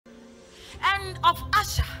And of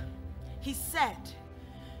Asher, he said,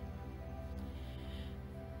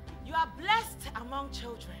 you are blessed among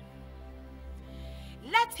children.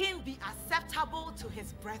 Let him be acceptable to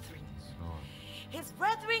his brethren. His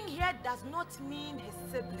brethren here does not mean his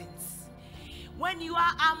siblings. When you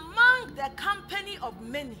are among the company of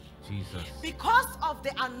many, Jesus, because of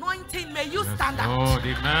the anointing, may you stand out. Lord,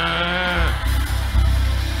 amen.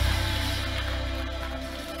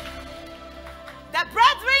 The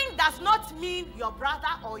brethren does not mean your brother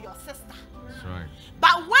or your sister. That's right.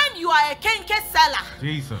 But when you are a kenke seller,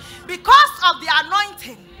 Jesus, because of the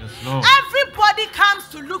anointing, yes, Lord, everybody comes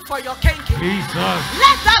to look for your kenke. Jesus,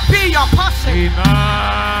 let that be your portion.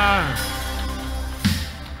 Amen.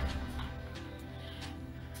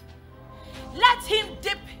 Let him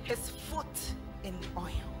dip his foot in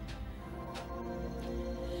oil.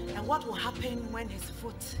 And what will happen when his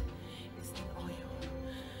foot is in oil?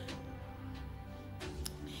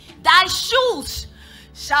 Thy shoes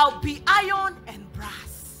shall be iron and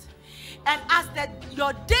brass, and as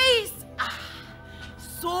your days are,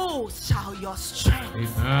 so shall your strength.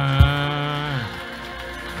 Amen.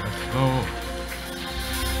 Let's go.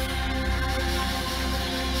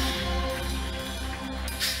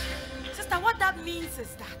 Sister, what that means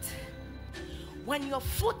is that when your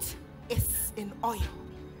foot is in oil,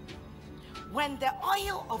 when the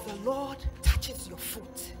oil of the Lord touches your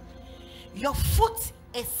foot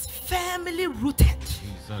is firmly rooted,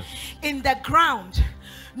 Jesus, in the ground.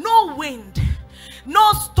 No wind,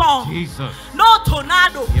 no storm, Jesus, no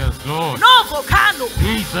tornado, yes, Lord, no volcano,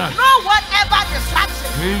 Jesus, no whatever distraction,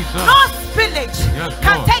 Jesus, no spillage, yes,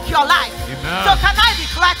 can Lord, take your life. Amen. So can I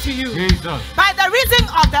declare to you, Jesus, by the reason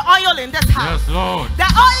of the oil in this house, yes, Lord, the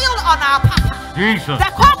oil on our papa, Jesus,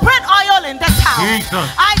 the corporate oil in this house, Jesus,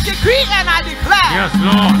 I decree and I declare, yes,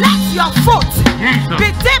 Lord, let your foot, Jesus,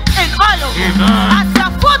 be dipped in oil. Amen. As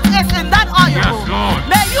your foot is in that oil, yes, Lord,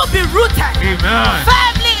 may you be rooted, Amen,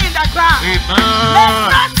 firmly in the ground. Amen. May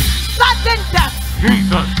not sudden death,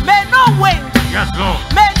 Jesus, may no wind, yes, Lord,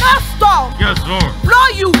 may no storm, yes, Lord, blow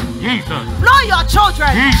you, Jesus, blow your children,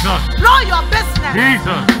 Jesus, blow your business,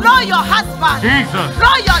 Jesus, blow your husband, Jesus,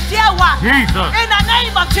 blow your dear one, Jesus, in the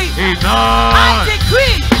name of Jesus. Amen. I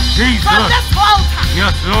decree, Jesus, from this altar,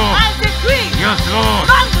 yes, Lord, I decree, yes, Lord,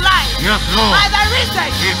 long life, yes, Lord, by the reason,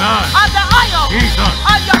 Amen, of the oil, Jesus,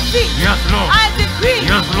 on your feet, yes, Lord, I decree,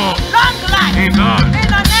 yes, Lord, long life, Amen, in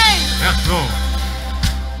the name, yes, Lord,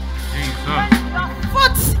 Jesus. when your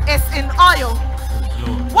foot is in oil, Yes,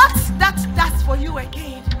 Lord, what that does for you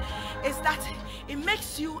again is that it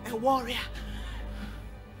makes you a warrior.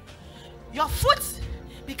 Your foot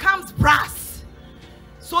becomes brass,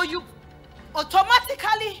 so you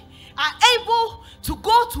automatically are able to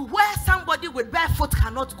go to where somebody with bare foot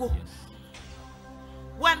cannot go. yes.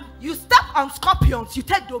 When you step on scorpions, you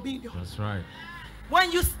take dominion. That's right.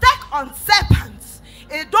 When you step on serpents,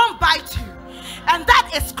 it don't bite you. And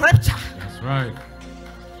that is scripture. That's right.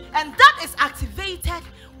 And that is activated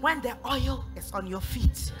when the oil is on your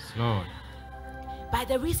feet. Yes, Lord. By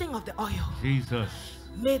the reason of the oil, Jesus.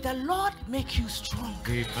 may the Lord make you strong.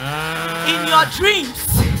 Amen. In your dreams,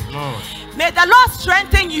 Lord. may the Lord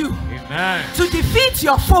strengthen you Amen. to defeat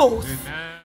your foes. Amen.